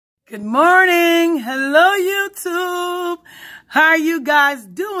Good morning. Hello, YouTube. How are you guys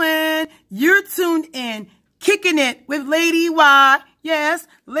doing? You're tuned in, kicking it with Lady Y. Yes,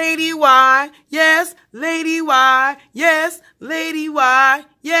 Lady Y. Yes, Lady Y. Yes, Lady Y.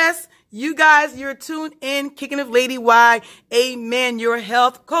 Yes, you guys, you're tuned in, kicking it with Lady Y. Amen. Your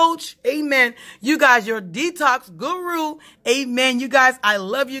health coach. Amen. You guys, your detox guru. Amen. You guys, I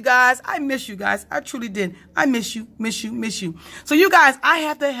love you guys. I miss you guys. I truly did. I miss you, miss you, miss you. So you guys, I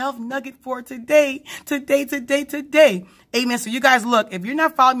have the health nugget for today. Amen. So you guys, look, if you're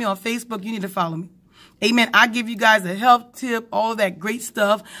not following me on Facebook, you need to follow me. Amen. I give you guys a health tip, all of that great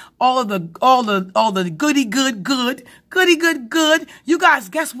stuff, all the goody good. You guys,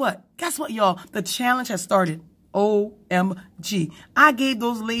 guess what? Guess what, y'all? The challenge has started. OMG. I gave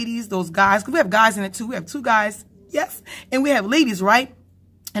those ladies, those guys, because we have guys in it too. We have two guys. Yes. And we have ladies, right?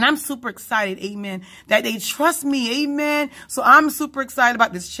 And I'm super excited, amen, that they trust me, amen. So I'm super excited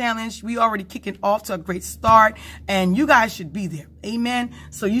about this challenge. We already kicking off to a great start, and you guys should be there, amen.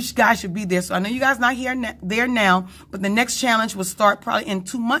 So you guys should be there. So I know you guys not there now, but the next challenge will start probably in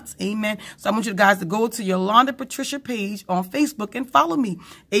 2 months, amen. So I want you guys to go to Yolanda Patricia page on Facebook and follow me,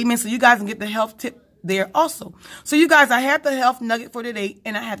 amen. So you guys can get the health tip there also. So you guys, I have the health nugget for today,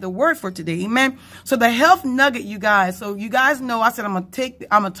 and I have the word for today, amen. So the health nugget, you guys, so you guys know I said I'm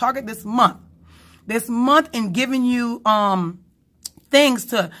gonna target this month in giving you things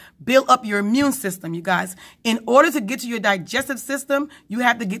to build up your immune system, you guys. In order to get to your digestive system, you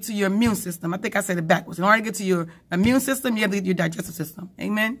have to get to your immune system. I think I said it backwards. In order to get to your immune system, you have to get to your digestive system,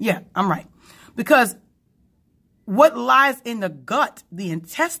 amen. Yeah, I'm right. Because what lies in the gut, the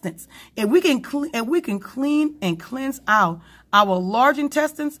intestines, if we can clean and cleanse out our large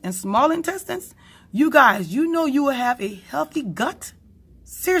intestines and small intestines, you guys, you know you will have a healthy gut.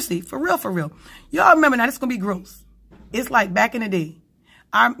 Seriously, for real. Y'all remember now, this is gonna be gross. It's like back in the day.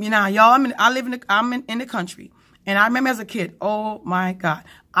 I'm in the country, and I remember as a kid, oh my God,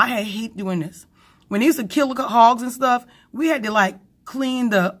 I hate doing this. When they used to kill the hogs and stuff, we had to like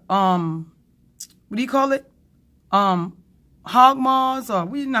clean the what do you call it? Hog maws, or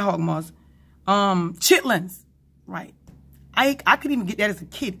not hog maws, chitlins, right? I could even get that as a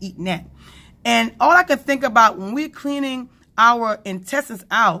kid, eating that. And all I could think about when we're cleaning our intestines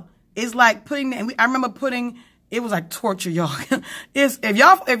out is like putting that, I remember putting, it was like torture, y'all. If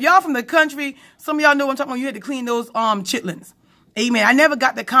y'all from the country, some of y'all know what I'm talking about, you had to clean those chitlins. Amen. I never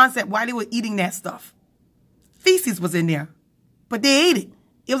got the concept why they were eating that stuff. Feces was in there, but they ate it.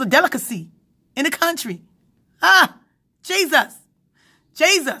 It was a delicacy in the country.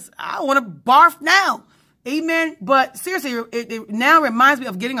 Jesus, I want to barf now. Amen. But seriously, it now reminds me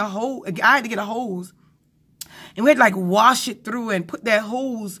of getting a hose. I had to get a hose, and we had to like wash it through and put that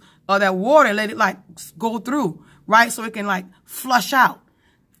hose or that water, let it like go through, right? So it can like flush out.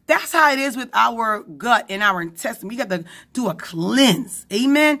 That's how it is with our gut and our intestine. We got to do a cleanse.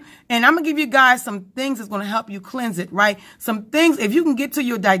 Amen. And I'm going to give you guys some things that's going to help you cleanse it, right? Some things, if you can get to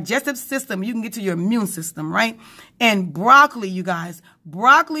your digestive system, you can get to your immune system, right? And broccoli, you guys,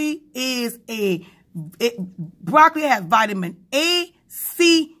 broccoli has vitamin A,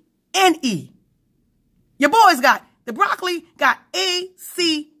 C, and E. Your boys the broccoli got A,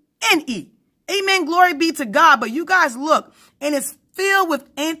 C, and E. Amen. Glory be to God. But you guys look, and it's filled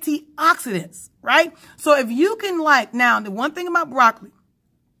with antioxidants, right? So if you can now, the one thing about broccoli,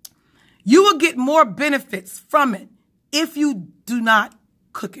 you will get more benefits from it if you do not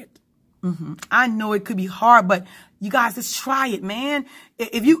cook it. I know it could be hard, but you guys, just try it, man.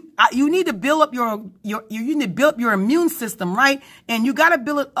 If you need to build up you need to build up your immune system, right? And you got to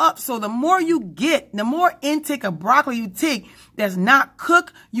build it up. So the more you get, the more intake of broccoli you take that's not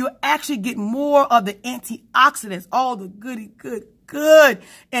cooked, you actually get more of the antioxidants, all the good.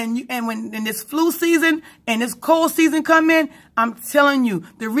 And when in this flu season and this cold season come in, I'm telling you,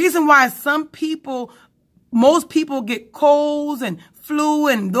 the reason why most people get colds and flu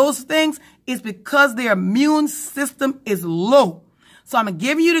and those things is because their immune system is low. So I'm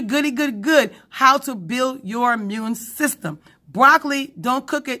giving you the good, how to build your immune system. Broccoli, don't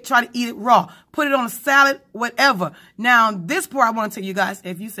cook it. Try to eat it raw. Put it on a salad, whatever. Now, this part I want to tell you guys,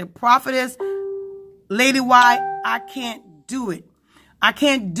 if you said, Prophetess, Lady Y, I can't do it. I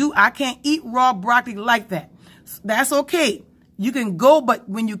can't eat raw broccoli like that. That's okay. You can go, but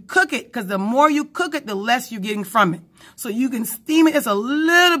when you cook it, because the more you cook it, the less you're getting from it. So you can steam it. It's a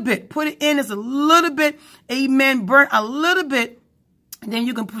little bit. Put it in. It's a little bit. Amen. Burn a little bit. And then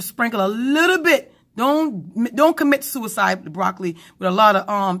you can sprinkle a little bit. Don't commit suicide with the broccoli with a lot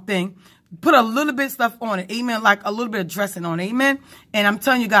of thing. put a little bit of stuff on it. Amen. Like a little bit of dressing on it. Amen. And I'm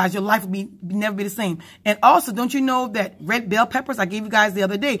telling you guys, your life will never be the same. And also, don't you know that red bell peppers, I gave you guys the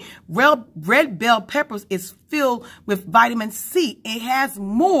other day, red bell peppers is filled with vitamin C. It has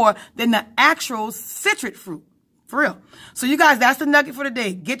more than the actual citrus fruit. For real. So you guys, that's the nugget for the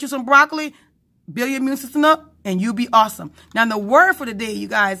day. Get you some broccoli, build your immune system up, and you'll be awesome. Now, the word for the day, you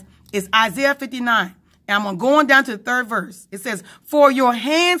guys, is Isaiah 59. And I'm going down to the 3rd verse. It says, for your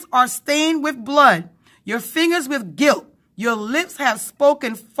hands are stained with blood, your fingers with guilt, your lips have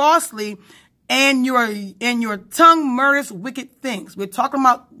spoken falsely, and your tongue murders wicked things. We're talking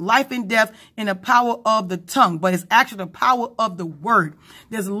about life and death and the power of the tongue, but it's actually the power of the word.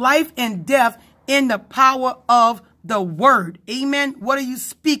 There's life and death in the power of the word. Amen. What are you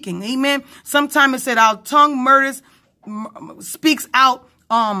speaking? Amen. Sometimes it said our tongue speaks out,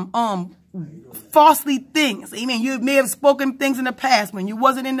 falsely things. Amen. You may have spoken things in the past when you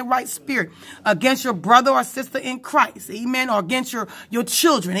wasn't in the right spirit against your brother or sister in Christ. Amen. Or against your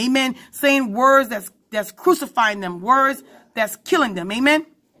children. Amen. Saying words that's crucifying them, words that's killing them. Amen.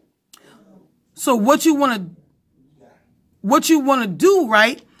 So what you want to do,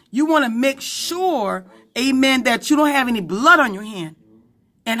 right? You want to make sure, amen, that you don't have any blood on your hand.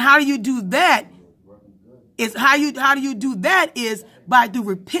 And how do you do that? How do you do that is by through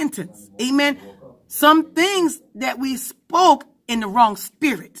repentance. Amen. Some things that we spoke in the wrong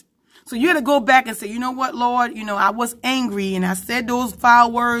spirit. So you had to go back and say, you know what, Lord, I was angry and I said those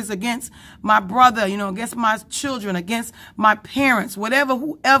foul words against my brother, against my children, against my parents,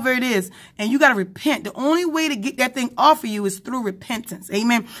 whoever it is. And you got to repent. The only way to get that thing off of you is through repentance.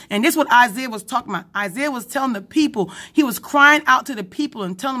 Amen. And this is what Isaiah was talking about. Isaiah was telling the people, he was crying out to the people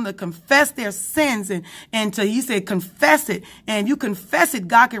and telling them to confess their sins. He said, confess it. And if you confess it,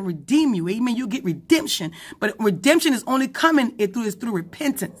 God can redeem you. Amen. You get redemption. But redemption is only coming through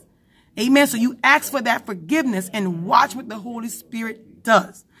repentance. Amen. So you ask for that forgiveness and watch what the Holy Spirit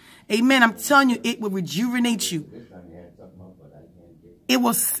does. Amen. I'm telling you, it will rejuvenate you. It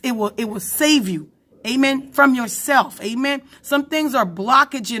will save you. Amen. From yourself. Amen. Some things are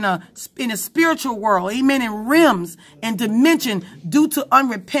blockage in a spiritual world. Amen. In realms and dimension due to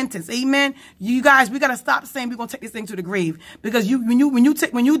unrepentance. Amen. You guys, we got to stop saying we're going to take this thing to the grave, because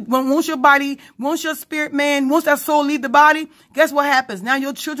once your spirit man, once that soul leave the body, guess what happens? Now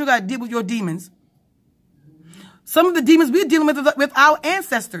your children got to deal with your demons. Some of the demons we're dealing with our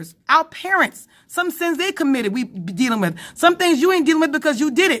ancestors, our parents, some sins they committed, we dealing with. Some things you ain't dealing with because you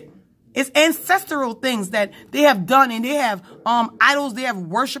did it. It's ancestral things that they have done, and they have idols, they have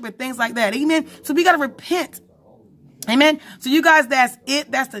worship and things like that. Amen. So we got to repent. Amen. So you guys, that's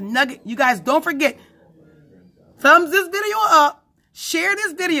it. That's the nugget. You guys don't forget, thumbs this video up, share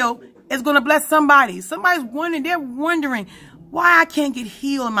this video. It's going to bless somebody. Somebody's wondering, they're wondering why I can't get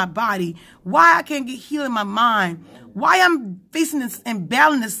healed in my body, why I can't get healed in my mind, why I'm facing this and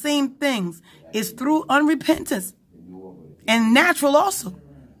battling the same things. It's through unrepentance and natural also.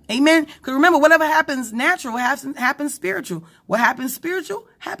 Amen. Because remember, whatever happens natural happens spiritual. What happens spiritual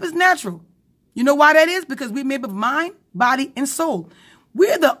happens natural. You know why that is? Because we're made of mind, body, and soul.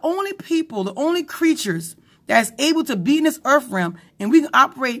 We're the only people, the only creatures that's able to be in this earth realm, and we can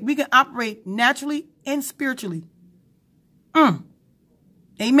operate naturally and spiritually.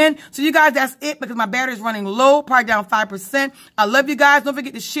 Amen. So you guys, that's it, because my battery is running low, probably down 5%. I love you guys. Don't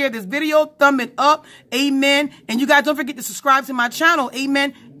forget to share this video, thumb it up. Amen. And you guys don't forget to subscribe to my channel.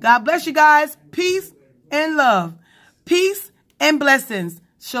 Amen. God bless you guys. Peace and love. Peace and blessings.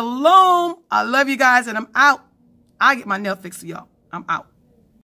 Shalom. I love you guys, and I'm out. I get my nail fixed for y'all. I'm out.